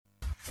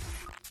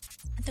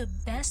The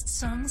best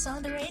songs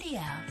on the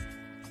radio.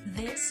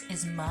 This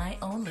is my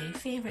only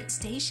favorite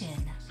station.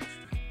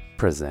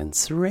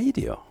 Presenz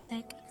Radio.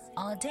 Like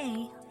all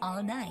day,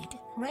 all night,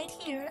 right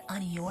here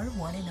on your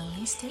one and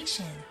only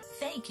station.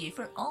 Thank you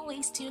for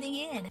always tuning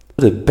in.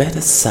 The better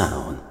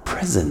sound,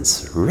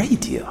 Presenz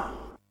Radio.